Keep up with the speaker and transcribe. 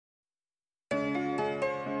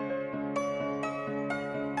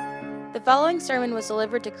The following sermon was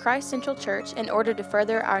delivered to Christ Central Church in order to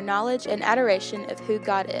further our knowledge and adoration of who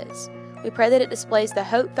God is. We pray that it displays the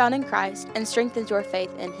hope found in Christ and strengthens your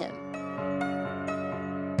faith in Him.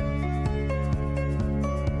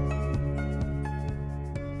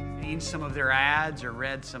 Seen some of their ads or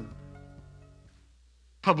read some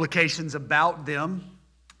publications about them.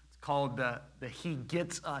 It's called the He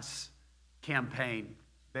Gets Us campaign.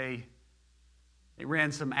 They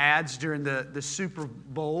ran some ads during the Super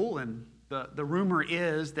Bowl, and the rumor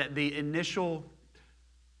is that the initial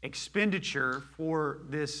expenditure for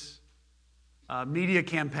this media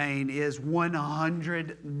campaign is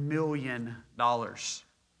 $100 million.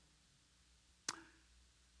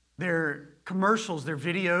 Their commercials, their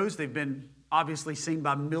videos, they've been obviously seen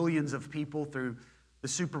by millions of people through the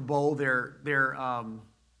Super Bowl. Their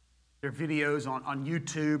videos on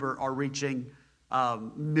YouTube are reaching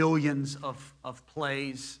millions of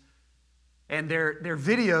plays. And they're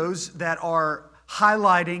videos that are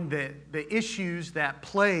highlighting the issues that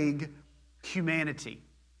plague humanity.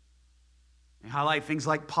 They highlight things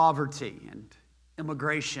like poverty and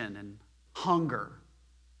immigration and hunger.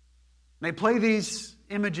 They play these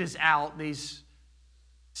images out, these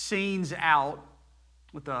scenes out,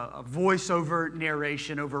 with a voiceover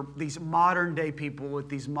narration over these modern day people with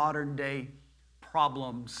these modern day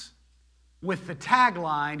problems, with the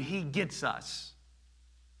tagline, He Gets Us.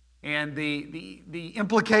 And the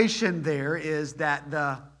implication there is that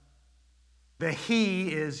the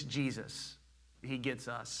He is Jesus. He gets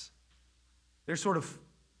us. Their sort of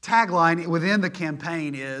tagline within the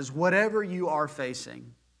campaign is, whatever you are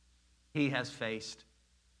facing, He has faced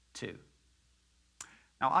too.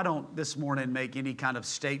 Now, I don't this morning make any kind of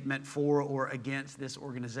statement for or against this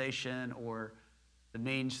organization or the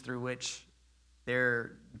means through which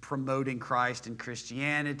they're promoting Christ and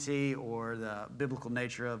Christianity or the biblical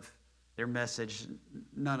nature of their message.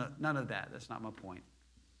 None of that. That's not my point.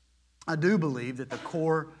 I do believe that the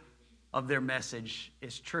core of their message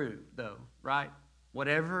is true, though, right?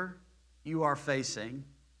 Whatever you are facing,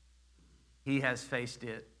 He has faced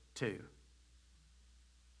it too.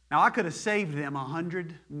 Now, I could have saved them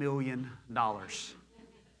 $100 million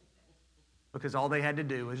because all they had to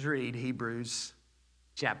do was read Hebrews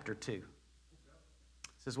chapter 2.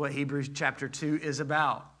 This is what Hebrews chapter 2 is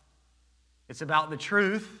about. It's about the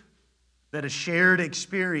truth that a shared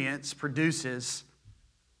experience produces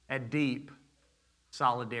a deep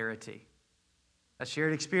solidarity. A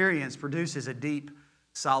shared experience produces a deep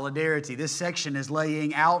solidarity. This section is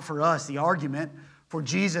laying out for us the argument for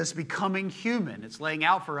Jesus becoming human. It's laying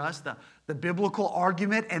out for us the biblical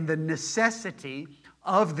argument and the necessity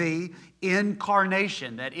of the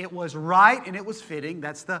incarnation, that it was right and it was fitting.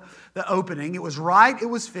 That's the opening. It was right, it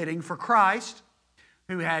was fitting for Christ,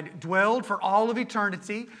 who had dwelled for all of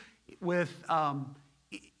eternity with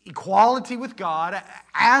equality with God,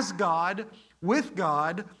 as God, with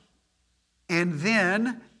God, and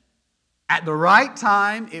then at the right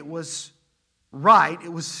time, it was right,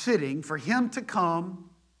 it was fitting for Him to come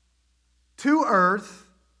to earth,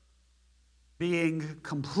 being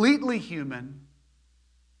completely human,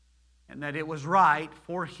 and that it was right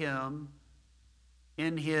for Him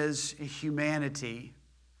in His humanity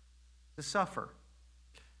to suffer.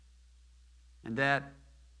 And that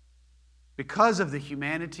because of the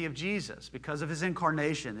humanity of Jesus, because of His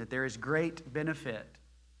incarnation, that there is great benefit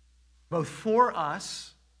both for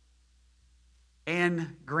us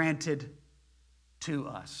and granted to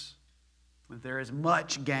us. That there is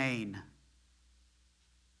much gain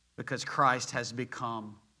because Christ has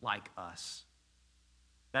become like us.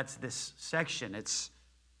 That's this section. It's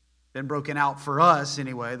been broken out for us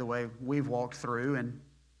anyway, the way we've walked through, and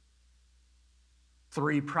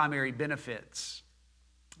three primary benefits.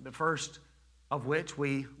 The first of which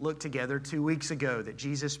we looked together 2 weeks ago, that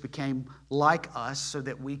Jesus became like us so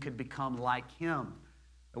that we could become like Him.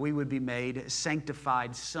 That we would be made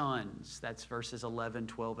sanctified sons. That's verses 11,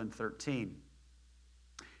 12, and 13.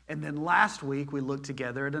 And then last week we looked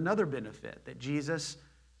together at another benefit, that Jesus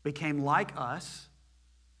became like us,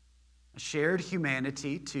 a shared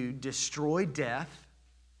humanity to destroy death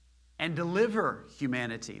and deliver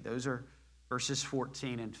humanity. Those are verses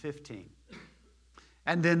 14 and 15.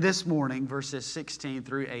 And then this morning, verses 16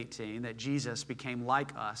 through 18, that Jesus became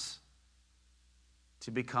like us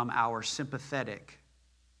to become our sympathetic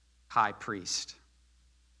high priest.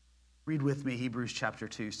 Read with me Hebrews chapter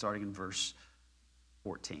 2, starting in verse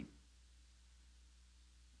 14.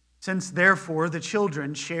 Since therefore the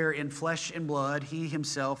children share in flesh and blood, He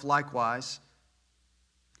Himself likewise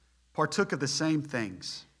partook of the same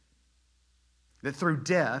things, that through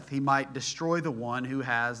death He might destroy the one who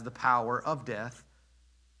has the power of death,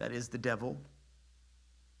 that is the devil,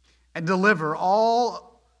 and deliver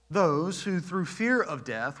all those who through fear of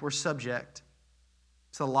death were subject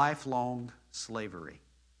to lifelong slavery.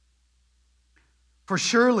 For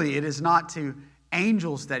surely it is not to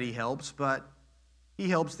angels that he helps, but he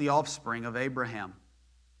helps the offspring of Abraham.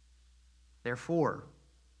 Therefore,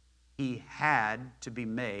 he had to be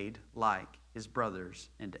made like his brothers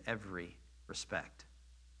in every respect,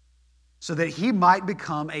 so that he might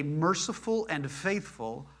become a merciful and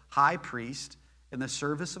faithful high priest in the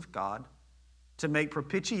service of God, to make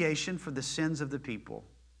propitiation for the sins of the people.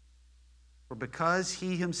 For because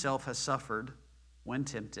he himself has suffered when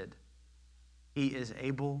tempted, he is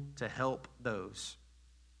able to help those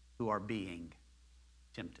who are being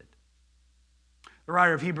tempted. The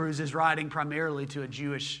writer of Hebrews is writing primarily to a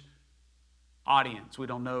Jewish audience. We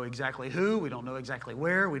don't know exactly who, we don't know exactly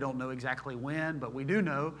where, we don't know exactly when, but we do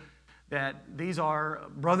know that these are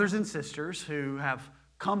brothers and sisters who have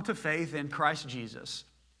come to faith in Christ Jesus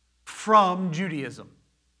from Judaism.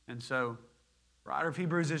 And so the writer of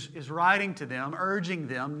Hebrews is writing to them, urging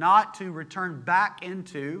them not to return back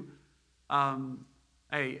into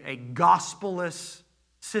a gospelless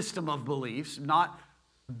system of beliefs, not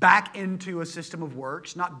back into a system of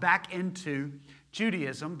works, not back into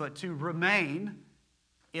Judaism, but to remain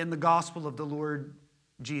in the gospel of the Lord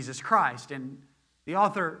Jesus Christ. And the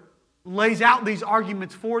author lays out these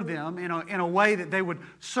arguments for them in a way that they would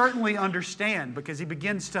certainly understand, because he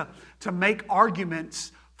begins to make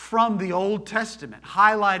arguments from the Old Testament,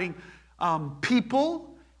 highlighting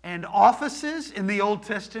people and offices in the Old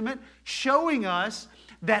Testament, showing us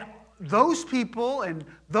that those people and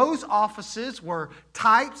those offices were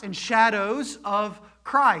types and shadows of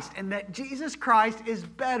Christ, and that Jesus Christ is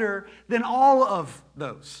better than all of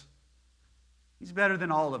those. He's better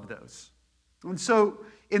than all of those. And so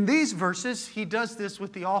in these verses, he does this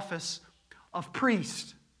with the office of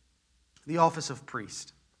priest. The office of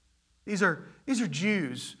priest. These are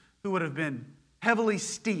Jews who would have been heavily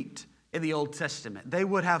steeped in the Old Testament. They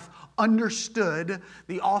would have understood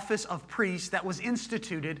the office of priest that was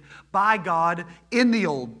instituted by God in the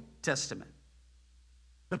Old Testament.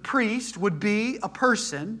 The priest would be a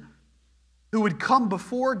person who would come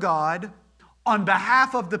before God on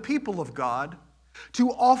behalf of the people of God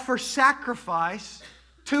to offer sacrifice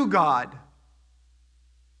to God.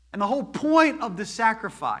 And the whole point of the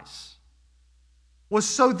sacrifice was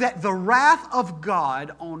so that the wrath of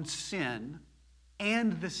God on sin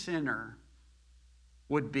and the sinner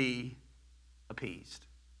would be appeased.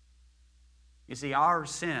 You see, our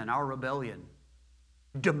sin, our rebellion,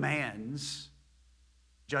 demands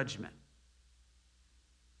judgment.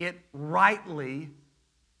 It rightly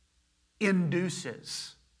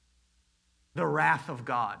induces the wrath of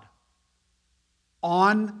God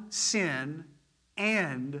on sin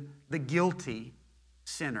and the guilty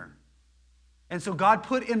sinner. And so God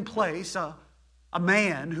put in place a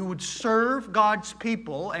man who would serve God's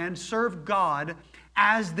people and serve God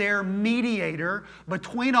as their mediator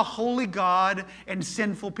between a holy God and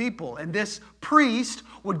sinful people. And this priest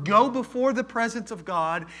would go before the presence of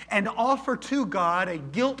God and offer to God a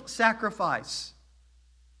guilt sacrifice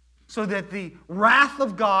so that the wrath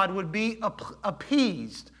of God would be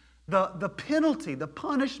appeased. The penalty, the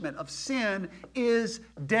punishment of sin is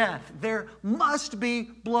death. There must be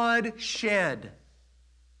blood shed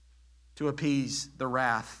to appease the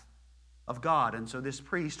wrath of God. And so this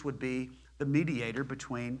priest would be the mediator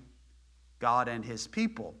between God and his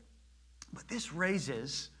people. But this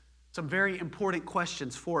raises some very important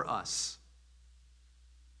questions for us.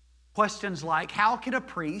 Questions like, how can a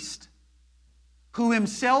priest who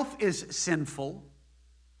himself is sinful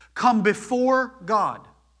come before God?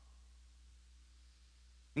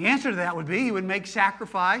 The answer to that would be he would make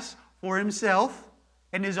sacrifice for himself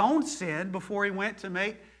and his own sin before he went to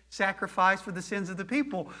make sacrifice for the sins of the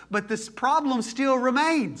people. But this problem still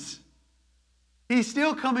remains. He's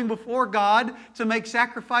still coming before God to make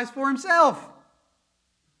sacrifice for himself.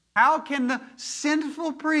 How can the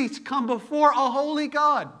sinful priest come before a holy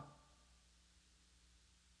God?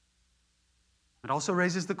 It also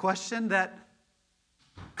raises the question that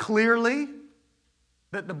clearly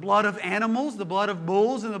that the blood of animals, the blood of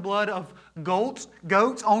bulls, and the blood of goats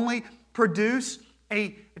only produce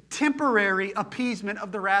a temporary appeasement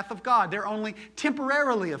of the wrath of God. They're only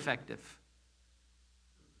temporarily effective.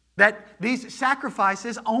 That these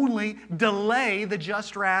sacrifices only delay the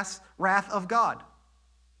just wrath of God.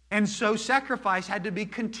 And so sacrifice had to be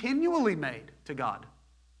continually made to God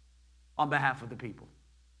on behalf of the people,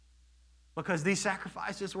 because these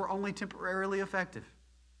sacrifices were only temporarily effective.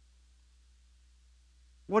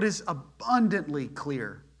 What is abundantly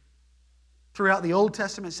clear throughout the Old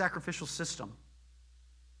Testament sacrificial system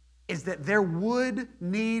is that there would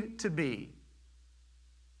need to be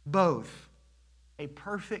both a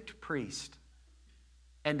perfect priest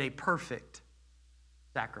and a perfect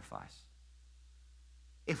sacrifice.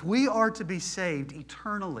 If we are to be saved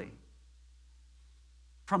eternally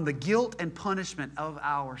from the guilt and punishment of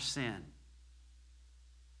our sin,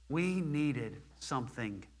 we needed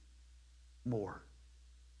something more.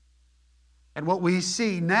 And what we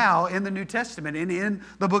see now in the New Testament and in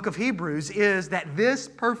the book of Hebrews is that this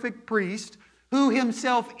perfect priest, who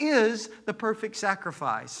himself is the perfect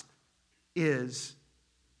sacrifice, is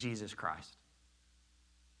Jesus Christ.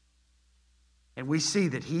 And we see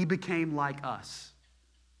that he became like us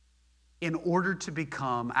in order to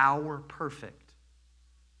become our perfect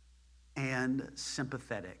and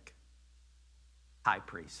sympathetic high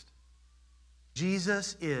priest.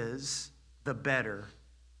 Jesus is the better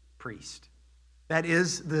priest. That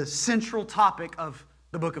is the central topic of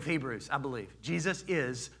the book of Hebrews, I believe. Jesus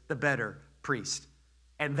is the better priest.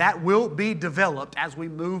 And that will be developed as we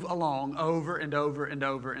move along over and over and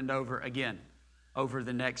over and over again over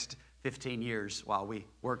the next 15 years while we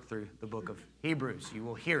work through the book of Hebrews. You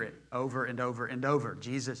will hear it over and over and over.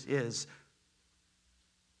 Jesus is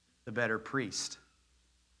the better priest.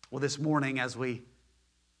 Well, this morning as we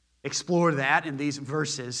explore that in these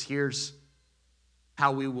verses, here's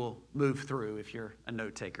how we will move through if you're a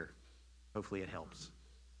note taker. Hopefully it helps.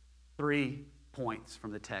 3 points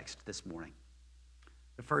from the text this morning.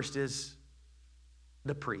 The first is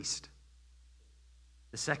the priest.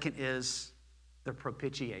 The second is the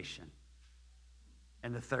propitiation.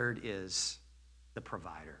 And the third is the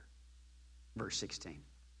provider. Verse 16.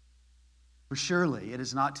 For surely it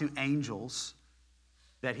is not to angels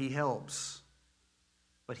that he helps,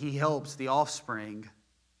 but he helps the offspring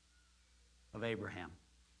of Abraham.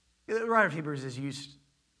 The writer of Hebrews has used,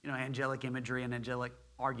 angelic imagery and angelic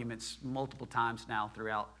arguments multiple times now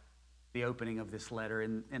throughout the opening of this letter.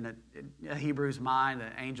 In a Hebrew's mind, the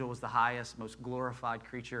angel was the highest, most glorified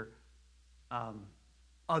creature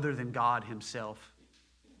other than God himself.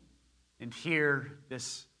 And here,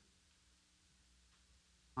 this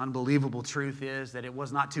unbelievable truth is that it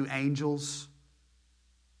was not to angels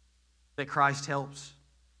that Christ helps.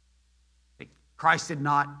 That Christ did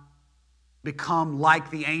not become like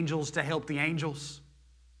the angels to help the angels.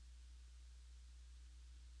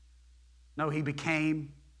 No, he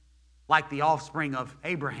became like the offspring of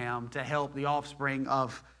Abraham to help the offspring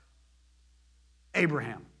of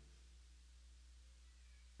Abraham.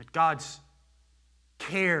 That God's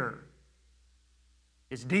care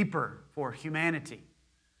is deeper for humanity.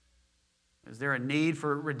 Is there a need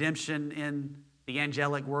for redemption in the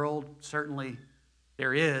angelic world? Certainly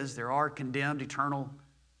there is. There are condemned,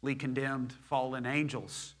 eternally condemned fallen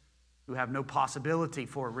angels who have no possibility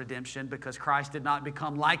for redemption because Christ did not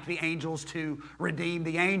become like the angels to redeem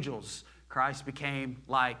the angels. Christ became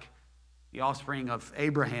like the offspring of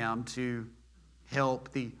Abraham to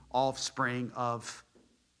help the offspring of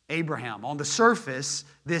Abraham. On the surface,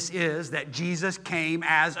 this is that Jesus came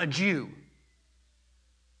as a Jew.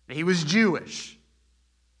 He was Jewish.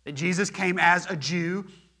 That Jesus came as a Jew,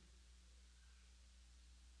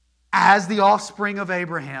 as the offspring of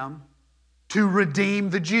Abraham, to redeem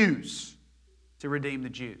the Jews. To redeem the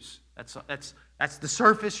Jews. That's the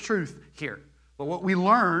surface truth here. But what we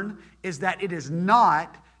learn is that it is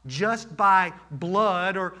not just by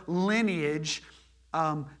blood or lineage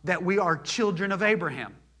that we are children of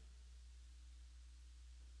Abraham.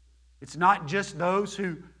 It's not just those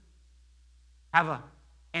who have an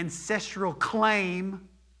ancestral claim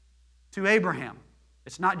to Abraham.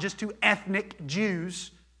 It's not just to ethnic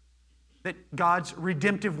Jews that God's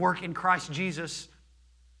redemptive work in Christ Jesus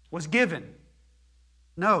was given.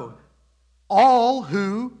 No, all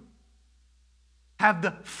who have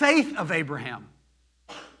the faith of Abraham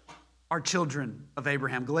are children of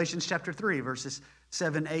Abraham. Galatians chapter 3, verses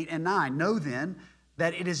 7, 8, and 9. Know then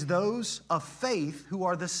that it is those of faith who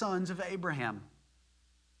are the sons of Abraham.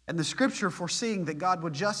 And the Scripture, foreseeing that God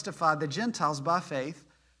would justify the Gentiles by faith,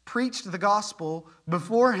 preached the gospel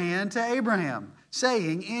beforehand to Abraham,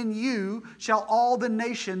 saying, in you shall all the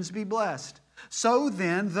nations be blessed. So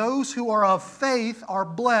then, those who are of faith are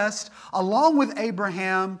blessed, along with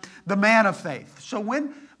Abraham, the man of faith. So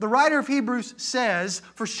when the writer of Hebrews says,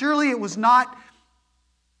 for surely it was not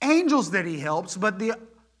angels that he helps, but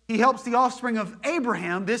he helps the offspring of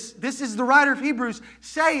Abraham, this is the writer of Hebrews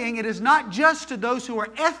saying it is not just to those who are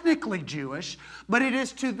ethnically Jewish, but it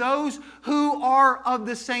is to those who are of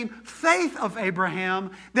the same faith of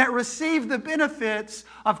Abraham that receive the benefits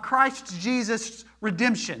of Christ Jesus'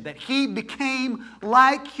 redemption, that he became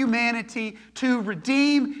like humanity to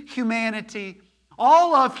redeem humanity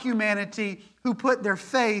all of humanity who put their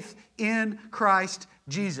faith in Christ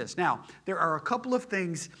Jesus. Now, there are a couple of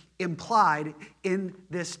things implied in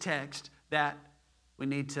this text that we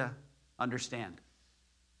need to understand.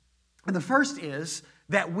 And the first is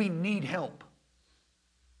that we need help,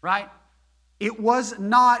 right? It was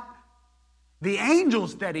not the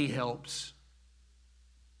angels that he helps,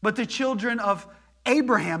 but the children of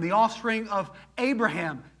Abraham, the offspring of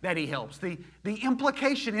Abraham that he helps. The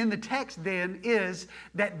implication in the text then is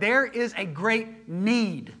that there is a great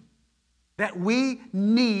need, that we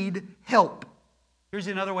need help. Here's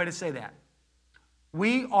another way to say that.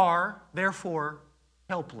 We are, therefore,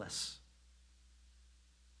 helpless.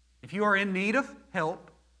 If you are in need of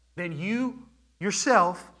help, then you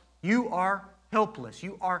yourself, you are helpless.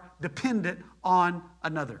 You are dependent on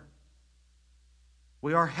another.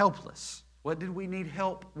 We are helpless. What did we need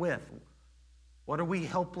help with? What are we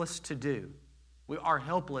helpless to do? We are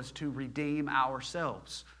helpless to redeem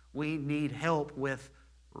ourselves. We need help with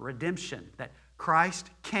redemption. That Christ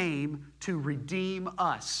came to redeem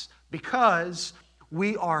us because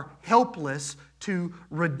we are helpless to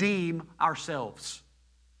redeem ourselves.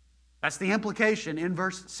 That's the implication in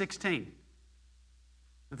verse 16.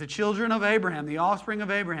 That the children of Abraham, the offspring of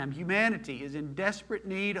Abraham, humanity is in desperate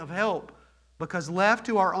need of help because left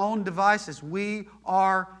to our own devices, we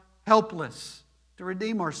are helpless to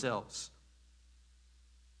redeem ourselves.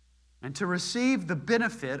 And to receive the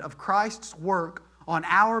benefit of Christ's work on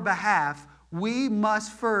our behalf, we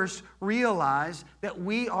must first realize that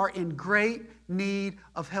we are in great need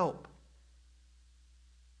of help.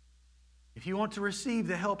 If you want to receive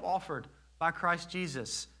the help offered by Christ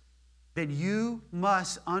Jesus, then you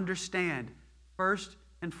must understand, first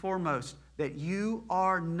and foremost, that you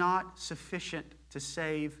are not sufficient to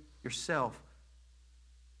save yourself.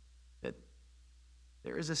 That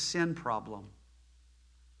there is a sin problem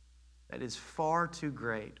that is far too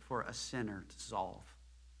great for a sinner to solve.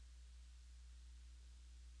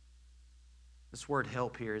 This word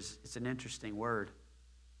help here it's an interesting word.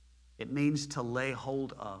 It means to lay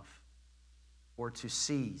hold of, or to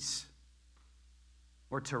seize,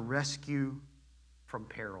 or to rescue from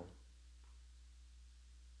peril.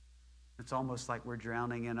 It's almost like we're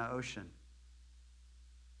drowning in an ocean,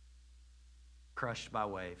 crushed by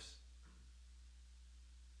waves,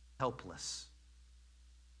 helpless,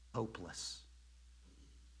 hopeless,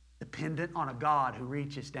 dependent on a God who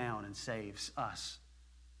reaches down and saves us.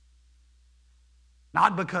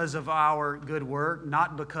 Not because of our good work,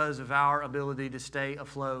 not because of our ability to stay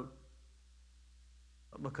afloat,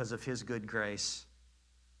 but because of His good grace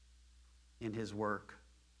in His work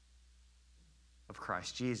of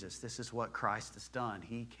Christ Jesus. This is what Christ has done.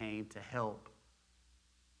 He came to help.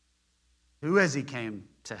 Who has He came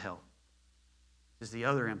to help? This is the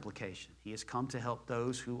other implication. He has come to help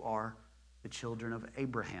those who are the children of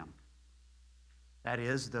Abraham. That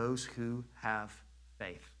is, those who have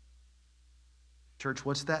faith. Church,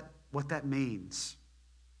 what that means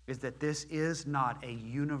is that this is not a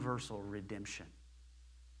universal redemption.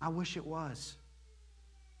 I wish it was.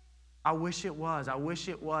 I wish it was. I wish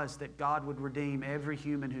it was that God would redeem every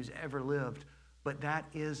human who's ever lived, but that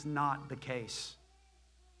is not the case.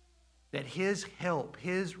 That His help,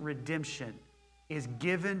 His redemption is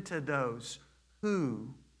given to those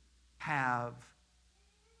who have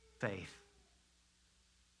faith.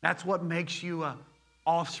 That's what makes you an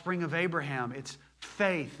offspring of Abraham. It's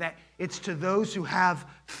faith. That it's to those who have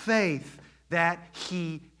faith that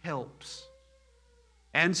He helps.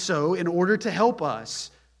 And so, in order to help us,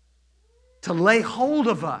 to lay hold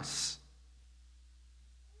of us,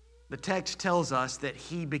 the text tells us that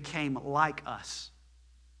He became like us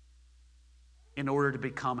in order to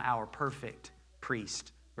become our perfect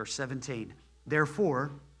priest. Verse 17,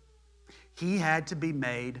 therefore, He had to be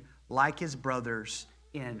made like His brothers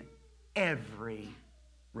in every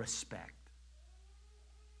respect.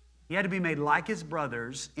 He had to be made like His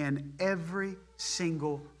brothers in every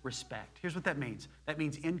single respect. Here's what that means. That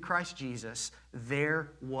means in Christ Jesus,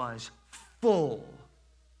 there was full,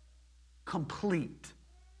 complete,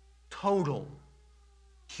 total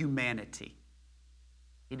humanity.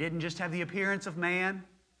 He didn't just have the appearance of man.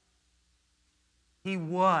 He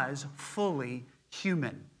was fully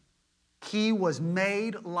human. He was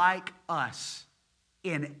made like us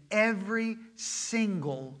in every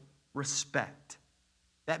single respect.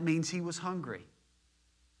 That means He was hungry,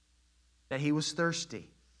 that He was thirsty,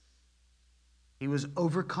 He was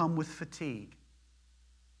overcome with fatigue,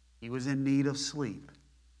 He was in need of sleep.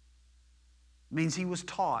 It means He was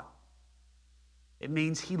taught. It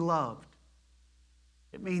means He loved.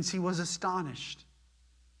 It means He was astonished.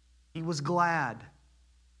 He was glad.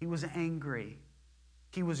 He was angry.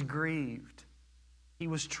 He was grieved. He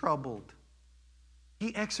was troubled.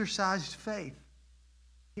 He exercised faith.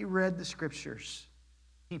 He read the Scriptures.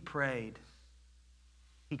 He prayed.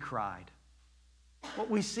 He cried. What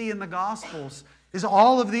we see in the Gospels is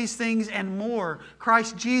all of these things and more.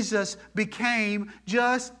 Christ Jesus became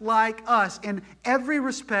just like us in every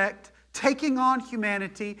respect, taking on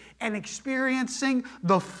humanity and experiencing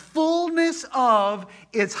the fullness of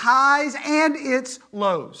its highs and its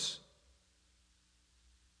lows.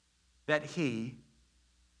 That He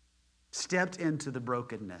stepped into the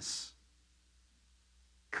brokenness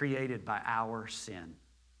created by our sin.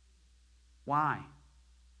 Why?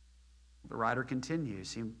 The writer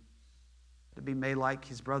continues. He had to be made like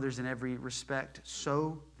His brothers in every respect,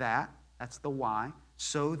 so that, that's the why,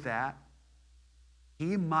 so that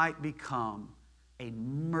He might become a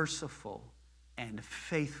merciful and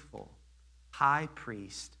faithful high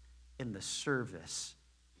priest in the service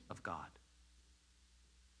of God.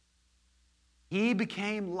 He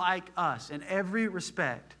became like us in every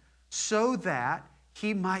respect so that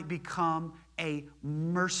He might become a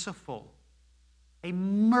merciful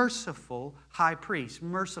high priest.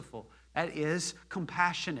 Merciful, that is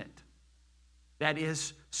compassionate, that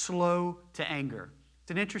is slow to anger.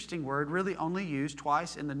 It's an interesting word, really only used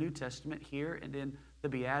twice in the New Testament, here and in the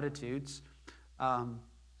Beatitudes.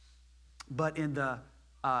 But in the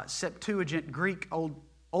Septuagint Greek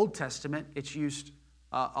Old Testament, it's used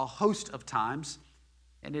a host of times,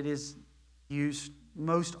 and it is used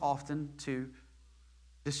most often to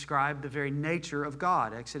describe the very nature of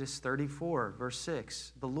God. Exodus 34, verse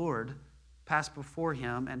 6. The Lord passed before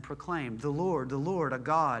him and proclaimed, the Lord, a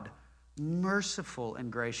God, merciful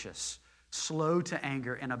and gracious, slow to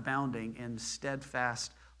anger and abounding in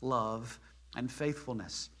steadfast love and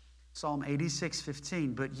faithfulness. Psalm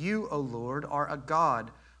 86:15. But you, O Lord, are a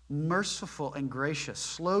God, merciful and gracious,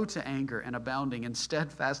 slow to anger and abounding in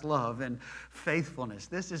steadfast love and faithfulness.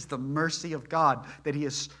 This is the mercy of God, that He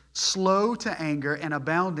is slow to anger and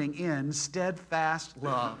abounding in steadfast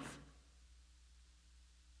love.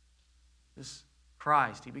 This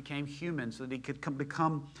Christ, He became human so that He could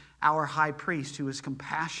become our high priest who is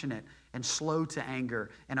compassionate and slow to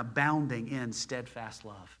anger and abounding in steadfast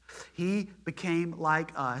love. He became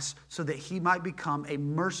like us so that He might become a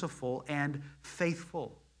merciful and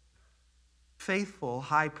faithful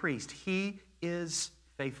high priest. He is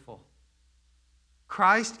faithful.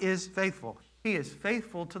 Christ is faithful. He is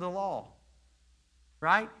faithful to the law,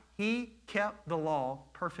 right? He kept the law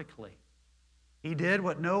perfectly. He did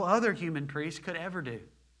what no other human priest could ever do.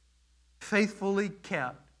 Faithfully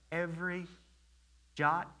kept every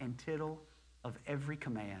jot and tittle of every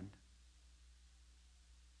command.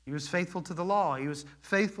 He was faithful to the law. He was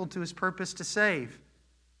faithful to His purpose to save.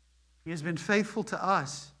 He has been faithful to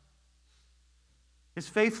us. His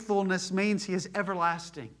faithfulness means He is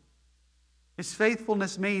everlasting. His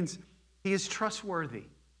faithfulness means He is trustworthy.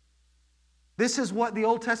 This is what the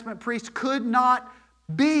Old Testament priests could not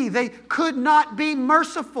be. They could not be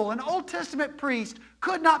merciful. An Old Testament priest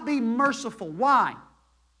could not be merciful. Why?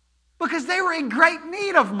 Because they were in great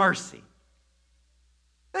need of mercy.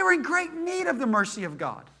 They were in great need of the mercy of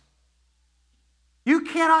God. You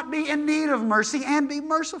cannot be in need of mercy and be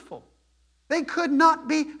merciful. They could not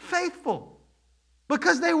be faithful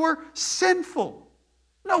because they were sinful.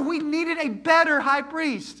 No, we needed a better high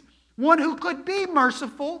priest, one who could be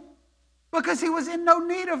merciful because he was in no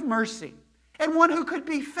need of mercy, and one who could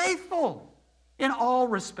be faithful in all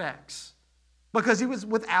respects because he was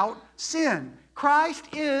without sin. Christ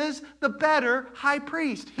is the better high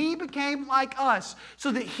priest. He became like us so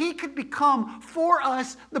that He could become for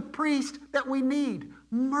us the priest that we need,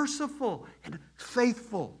 merciful and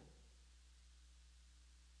faithful.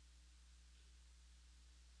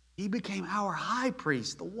 He became our high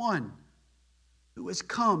priest, the one who has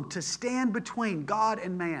come to stand between God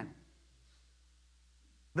and man.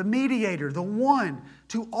 The mediator, the one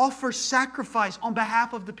to offer sacrifice on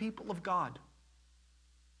behalf of the people of God.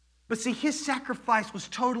 But see, His sacrifice was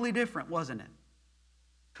totally different, wasn't it?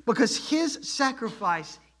 Because His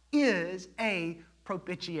sacrifice is a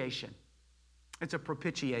propitiation. It's a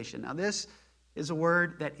propitiation. Now, this is a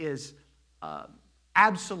word that is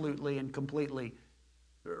absolutely and completely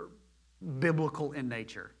biblical in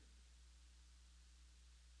nature.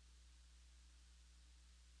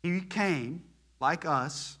 He came like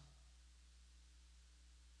us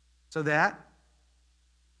so that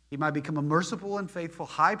He might become a merciful and faithful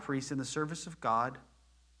high priest in the service of God.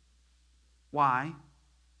 Why?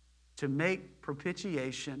 To make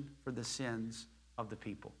propitiation for the sins of the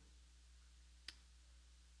people.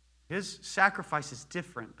 His sacrifice is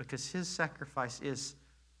different because His sacrifice is,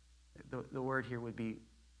 the word here would be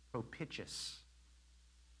propitious.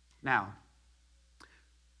 Now,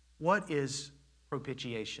 What is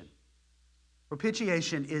propitiation?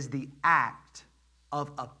 Propitiation is the act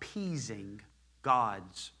of appeasing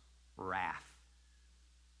God's wrath.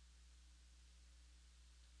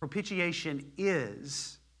 Propitiation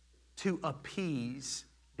is to appease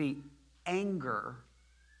the anger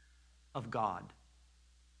of God.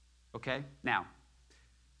 Okay? Now,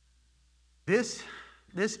 this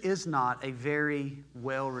is not a very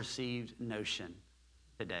well-received notion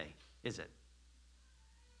today, is it?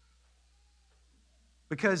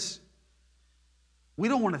 Because we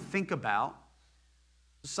don't want to think about,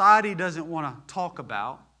 society doesn't want to talk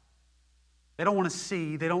about, they don't want to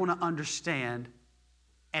see, they don't want to understand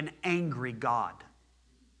an angry God.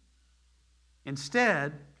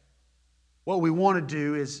 Instead, what we want to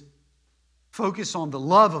do is focus on the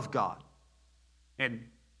love of God and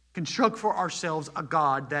construct for ourselves a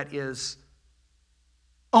God that is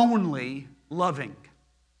only loving.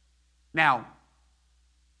 Now,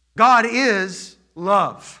 God is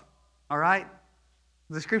love, all right?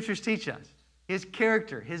 The Scriptures teach us. His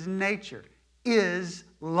character, His nature is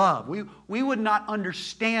love. We would not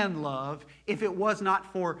understand love if it was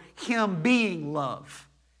not for Him being love.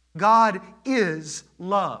 God is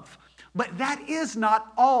love. But that is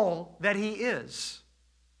not all that He is.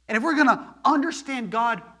 And if we're going to understand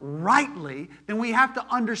God rightly, then we have to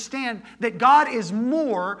understand that God is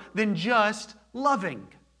more than just loving.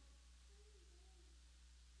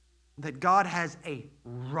 That God has a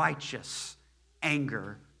righteous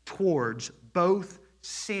anger towards both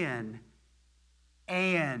sin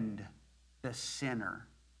and the sinner.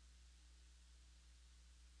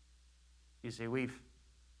 You see, we've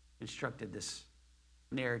constructed this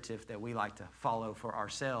narrative that we like to follow for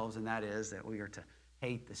ourselves, and that is that we are to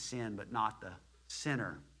hate the sin but not the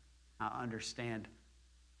sinner. I understand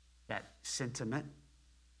that sentiment,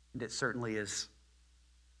 and it certainly is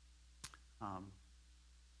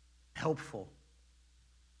helpful.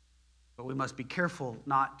 But we must be careful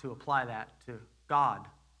not to apply that to God.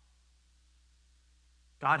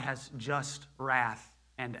 God has just wrath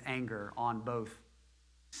and anger on both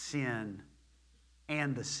sin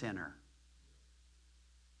and the sinner.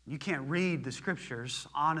 You can't read the Scriptures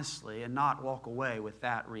honestly and not walk away with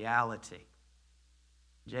that reality.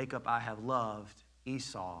 Jacob I have loved,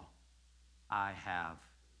 Esau I have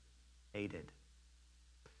hated.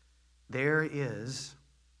 There is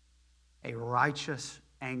a righteous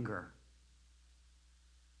anger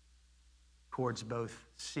towards both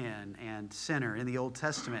sin and sinner. In the Old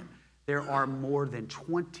Testament, there are more than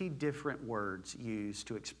 20 different words used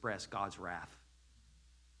to express God's wrath,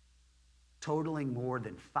 totaling more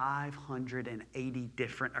than 580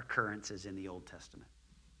 different occurrences in the Old Testament.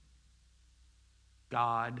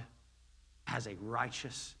 God has a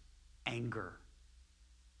righteous anger,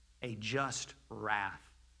 a just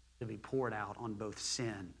wrath to be poured out on both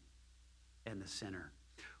sin and the sinner.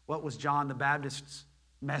 What was John the Baptist's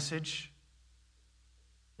message?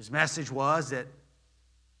 His message was that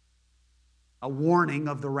a warning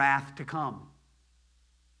of the wrath to come.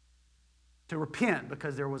 To repent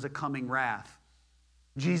because there was a coming wrath.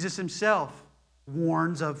 Jesus himself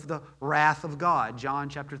warns of the wrath of God. John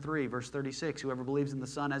chapter 3, verse 36, whoever believes in the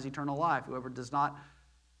Son has eternal life. Whoever does not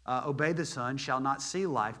obey the Son shall not see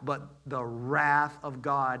life, but the wrath of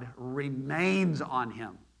God remains on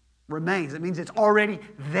him. Remains. It means it's already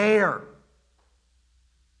there.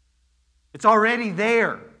 It's already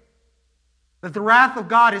there. That the wrath of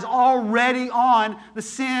God is already on the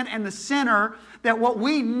sin and the sinner, that what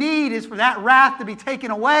we need is for that wrath to be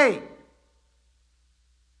taken away.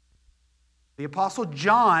 The Apostle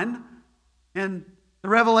John in the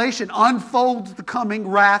Revelation unfolds the coming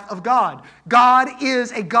wrath of God. God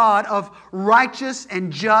is a God of righteous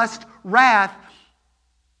and just wrath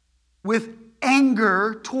with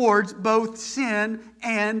anger towards both sin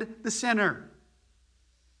and the sinner.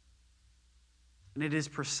 And it is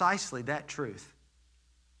precisely that truth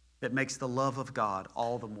that makes the love of God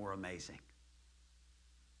all the more amazing.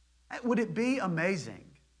 Would it be amazing?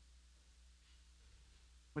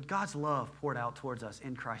 Would God's love poured out towards us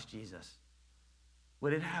in Christ Jesus,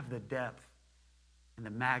 would it have the depth and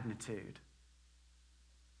the magnitude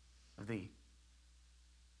of the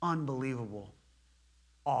unbelievable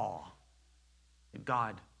awe that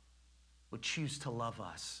God would choose to love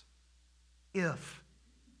us if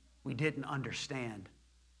we didn't understand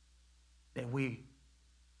that we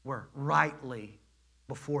were rightly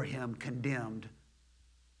before Him condemned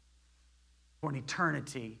for an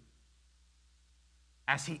eternity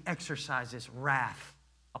as He exercises wrath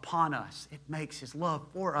upon us? It makes His love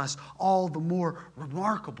for us all the more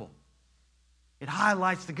remarkable. It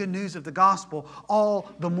highlights the good news of the gospel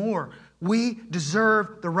all the more. We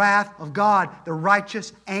deserve the wrath of God, the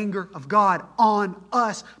righteous anger of God on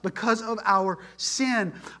us because of our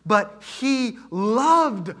sin. But He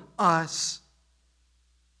loved us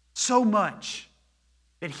so much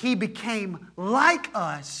that He became like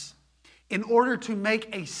us in order to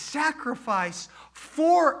make a sacrifice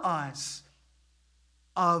for us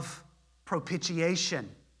of propitiation.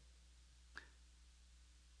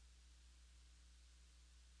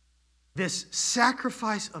 This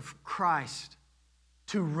sacrifice of Christ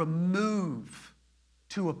to remove,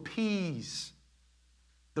 to appease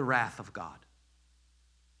the wrath of God.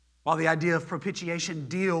 While the idea of propitiation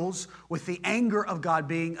deals with the anger of God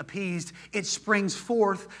being appeased, it springs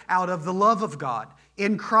forth out of the love of God.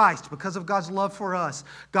 In Christ, because of God's love for us,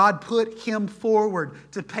 God put Him forward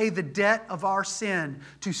to pay the debt of our sin,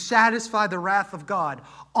 to satisfy the wrath of God.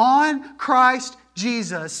 On Christ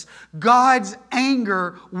Jesus, God's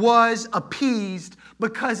anger was appeased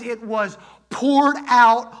because it was poured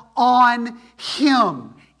out on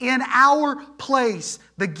Him. In our place,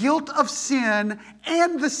 the guilt of sin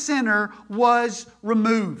and the sinner was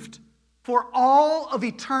removed. For all of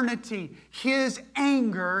eternity, His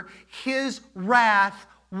anger, His wrath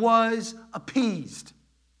was appeased.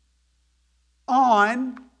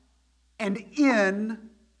 On and in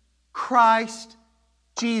Christ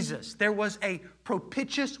Jesus, there was a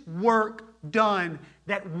propitious work done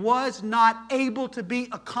that was not able to be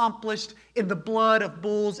accomplished in the blood of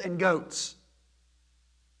bulls and goats.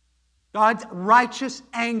 God's righteous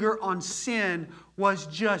anger on sin was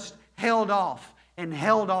just held off and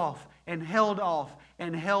held off and held off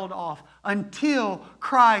and held off until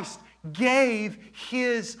Christ gave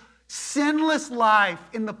His sinless life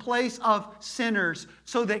in the place of sinners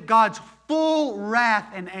so that God's full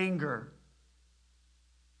wrath and anger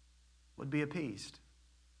would be appeased.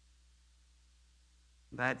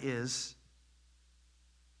 That is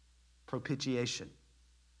propitiation.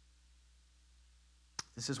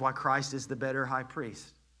 This is why Christ is the better high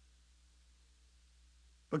priest.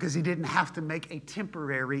 Because He didn't have to make a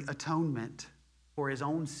temporary atonement for His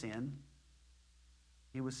own sin.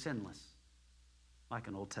 He was sinless, like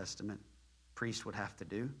an Old Testament priest would have to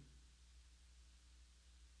do.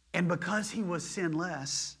 And because He was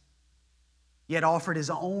sinless, yet offered His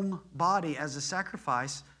own body as a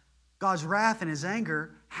sacrifice, God's wrath and His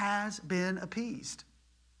anger has been appeased.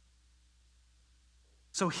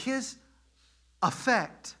 So His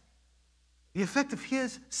effect, the effect of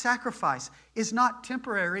His sacrifice, is not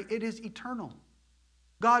temporary, it is eternal.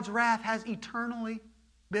 God's wrath has eternally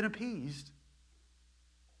been appeased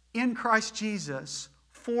in Christ Jesus,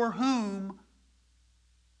 for whom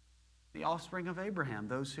the offspring of Abraham,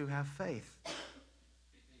 those who have faith.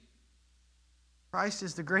 Christ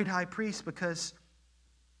is the great high priest because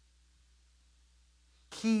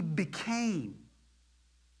He became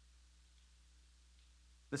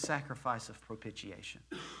the sacrifice of propitiation.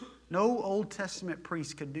 No Old Testament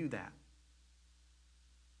priest could do that.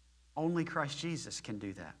 Only Christ Jesus can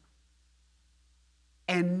do that.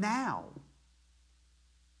 And now,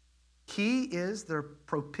 He is the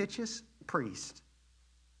propitious priest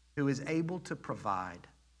who is able to provide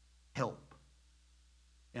help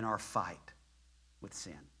in our fight with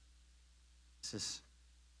sin. This is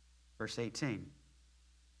verse 18.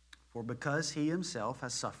 For because He Himself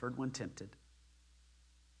has suffered when tempted,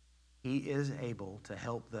 He is able to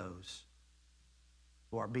help those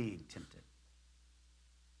who are being tempted.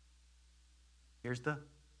 Here's the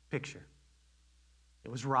picture.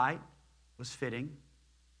 It was right, it was fitting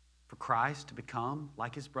for Christ to become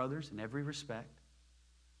like His brothers in every respect,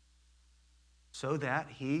 so that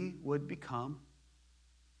He would become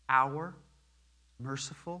our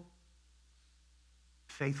merciful,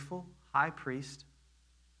 faithful high priest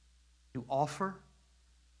to offer,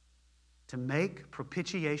 to make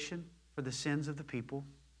propitiation for the sins of the people.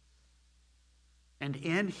 And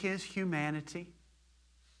in His humanity,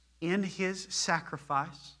 in His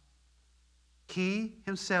sacrifice, He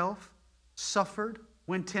Himself suffered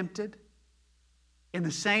when tempted in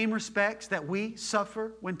the same respects that we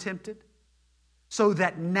suffer when tempted, so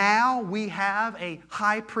that now we have a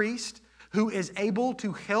high priest who is able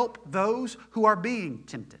to help those who are being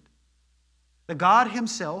tempted. The God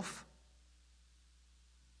Himself,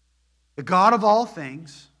 the God of all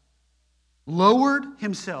things, lowered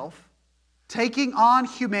Himself, taking on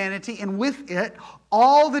humanity and with it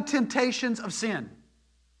all the temptations of sin.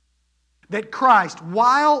 That Christ,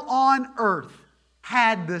 while on earth,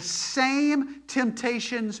 had the same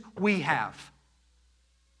temptations we have.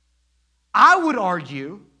 I would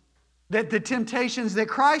argue that the temptations that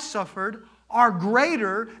Christ suffered are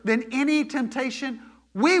greater than any temptation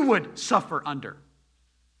we would suffer under.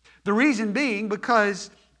 The reason being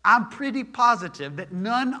because I'm pretty positive that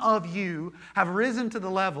none of you have risen to the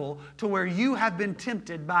level to where you have been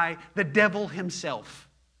tempted by the devil himself.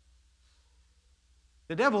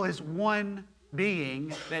 The devil is one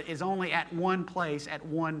being that is only at one place at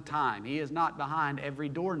one time. He is not behind every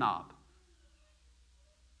doorknob.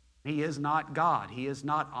 He is not God. He is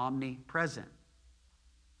not omnipresent.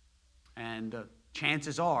 And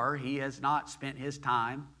chances are he has not spent his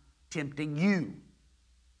time tempting you.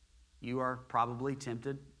 You are probably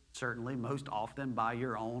tempted, certainly most often, by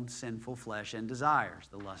your own sinful flesh and desires,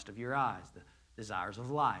 the lust of your eyes, the desires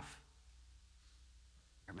of life.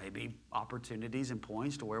 There may be opportunities and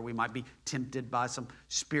points to where we might be tempted by some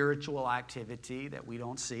spiritual activity that we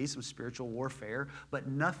don't see, some spiritual warfare, but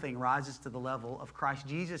nothing rises to the level of Christ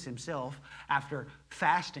Jesus himself after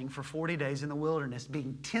fasting for 40 days in the wilderness,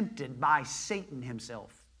 being tempted by Satan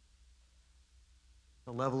himself.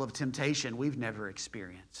 The level of temptation we've never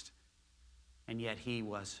experienced, and yet he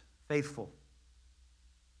was faithful.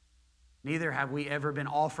 Neither have we ever been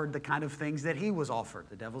offered the kind of things that he was offered.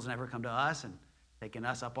 The devil's never come to us and taken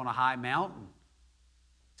us up on a high mountain,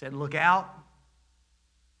 said, look out,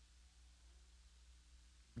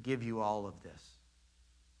 give you all of this.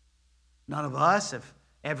 None of us have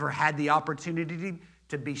ever had the opportunity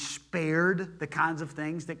to be spared the kinds of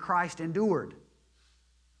things that Christ endured.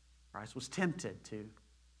 Christ was tempted to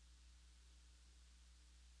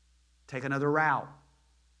take another route,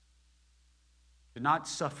 to not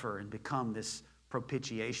suffer and become this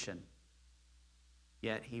propitiation.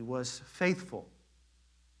 Yet he was faithful.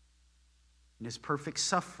 In his perfect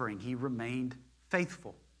suffering, he remained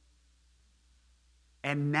faithful.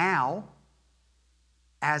 And now,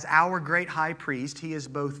 as our great high priest, he is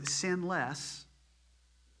both sinless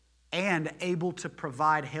and able to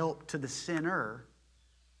provide help to the sinner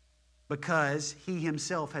because he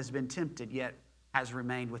himself has been tempted, yet has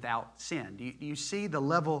remained without sin. Do you see the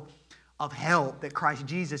level of help that Christ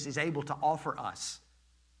Jesus is able to offer us?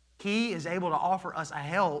 He is able to offer us a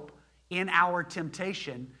help in our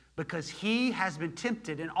temptation because he has been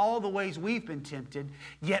tempted in all the ways we've been tempted,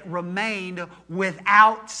 yet remained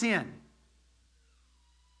without sin.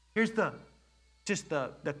 Here's the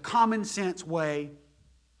common sense way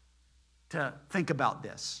to think about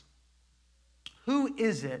this. Who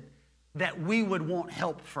is it that we would want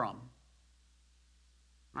help from?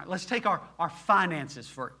 All right, let's take our finances,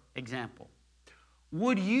 for example.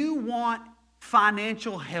 Would you want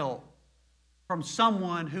financial help from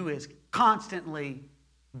someone who is constantly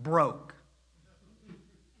broke?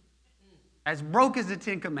 As broke as the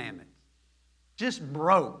Ten Commandments. Just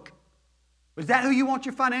broke. Is that who you want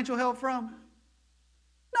your financial help from?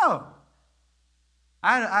 No.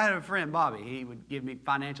 I had a friend, Bobby. He would give me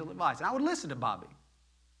financial advice, and I would listen to Bobby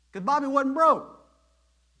because Bobby wasn't broke.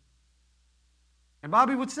 And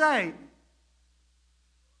Bobby would say,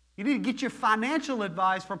 you need to get your financial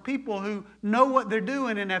advice from people who know what they're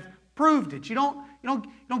doing and have proved it. You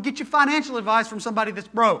don't get your financial advice from somebody that's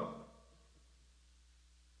broke.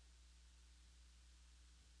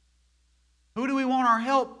 Who do we want our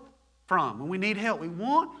help from when we need help? We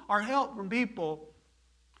want our help from people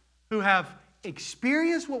who have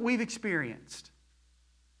experienced what we've experienced,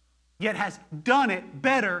 yet has done it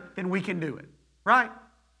better than we can do it. Right?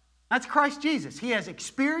 That's Christ Jesus. He has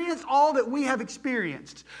experienced all that we have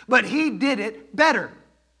experienced, but he did it better.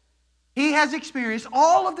 He has experienced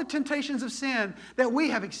all of the temptations of sin that we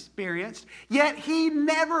have experienced, yet he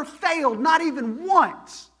never failed, not even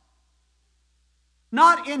once.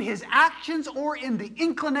 Not in his actions or in the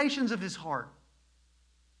inclinations of his heart.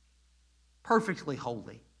 Perfectly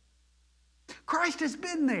holy. Christ has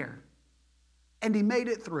been there, and he made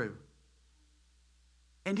it through.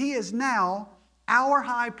 And he is now our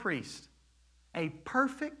high priest, a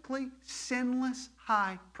perfectly sinless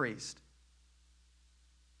high priest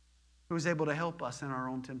who is able to help us in our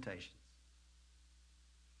own temptations.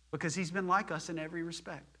 Because he's been like us in every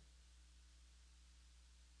respect.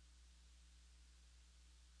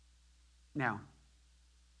 Now,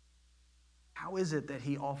 how is it that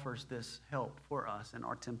he offers this help for us in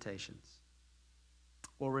our temptations?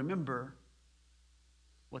 Well, remember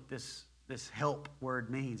what this help word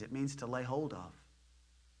means. It means to lay hold of.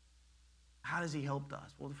 How does he help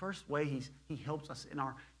us? Well, the first way he helps us in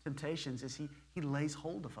our temptations is he lays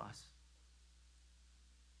hold of us.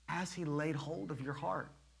 Has he laid hold of your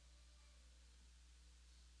heart?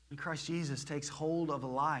 When Christ Jesus takes hold of a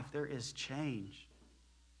life, there is change.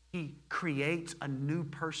 He creates a new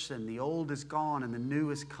person. The old is gone and the new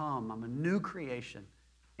has come. I'm a new creation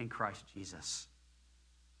in Christ Jesus.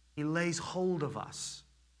 He lays hold of us.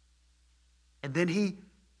 And then he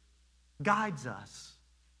guides us.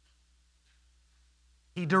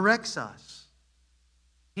 He directs us.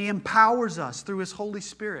 He empowers us through His Holy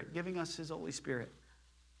Spirit, giving us His Holy Spirit.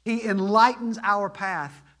 He enlightens our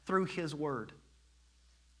path through His Word.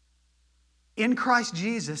 In Christ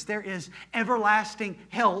Jesus, there is everlasting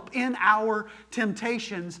help in our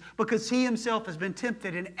temptations because He Himself has been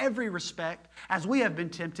tempted in every respect as we have been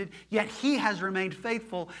tempted, yet He has remained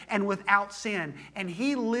faithful and without sin. And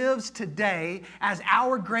He lives today as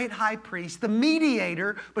our great high priest, the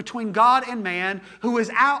mediator between God and man, who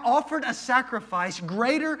has offered a sacrifice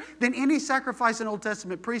greater than any sacrifice an Old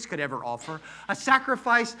Testament priest could ever offer, a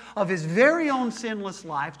sacrifice of His very own sinless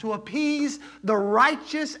life to appease the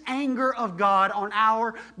righteous anger of God on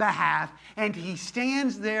our behalf. And He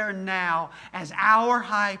stands there now as our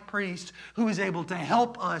high priest who is able to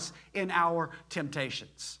help us in our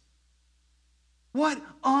temptations. What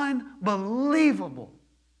unbelievable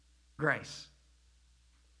grace.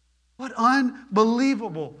 What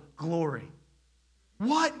unbelievable glory.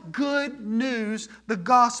 What good news the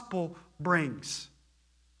gospel brings.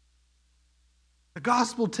 The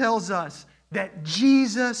gospel tells us that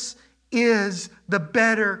Jesus is the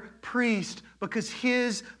better priest because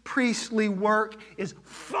His priestly work is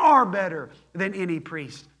far better than any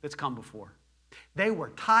priest that's come before. They were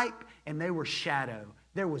type and they were shadow.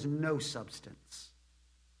 There was no substance.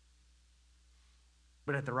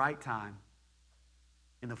 But at the right time,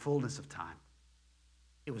 in the fullness of time,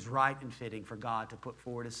 it was right and fitting for God to put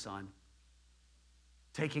forward His Son,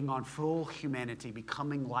 taking on full humanity,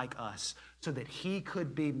 becoming like us, so that He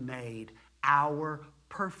could be made our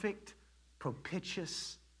perfect,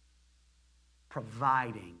 propitious,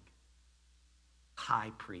 providing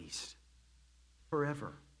high priest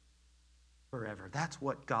forever. Forever. That's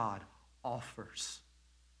what God offers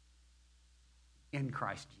in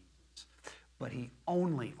Christ Jesus. But He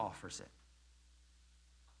only offers it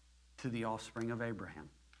to the offspring of Abraham,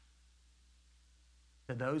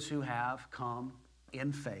 to those who have come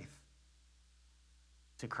in faith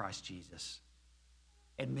to Christ Jesus,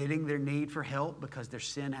 admitting their need for help because their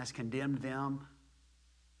sin has condemned them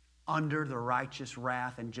under the righteous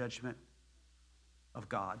wrath and judgment of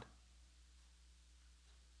God,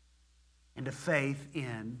 and to faith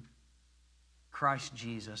in Christ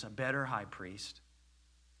Jesus, a better high priest,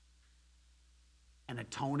 an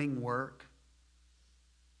atoning work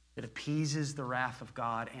that appeases the wrath of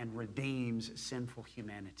God and redeems sinful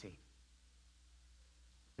humanity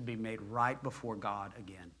to be made right before God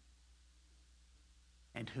again,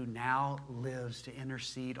 and who now lives to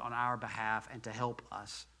intercede on our behalf and to help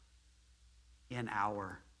us in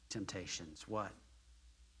our temptations. What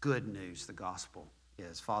good news the gospel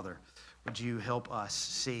is. Father, would you help us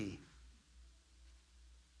see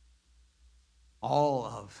all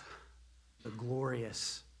of the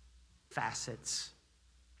glorious facets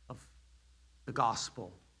of the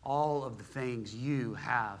gospel, all of the things you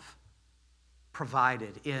have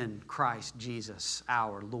provided in Christ Jesus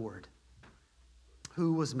our Lord,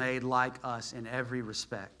 who was made like us in every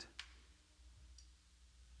respect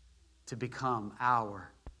to become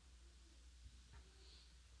our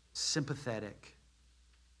sympathetic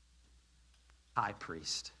high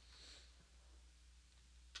priest,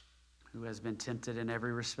 who has been tempted in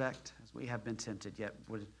every respect as we have been tempted, yet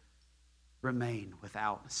would remain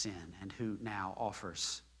without sin, and who now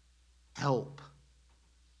offers help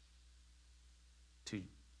to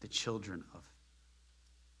the children of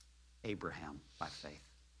Abraham by faith.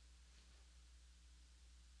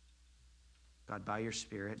 God, by your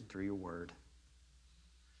Spirit and through your word,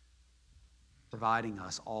 providing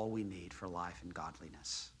us all we need for life and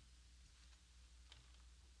godliness.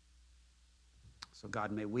 So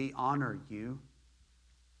God, may we honor you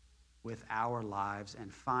with our lives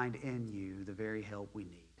and find in you the very help we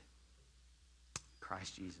need. In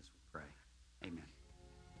Christ Jesus we pray. Amen.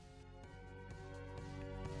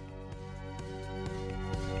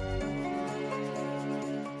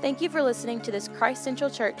 Thank you for listening to this Christ Central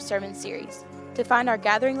Church sermon series. To find our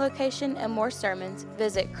gathering location and more sermons,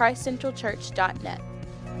 visit christcentralchurch.net.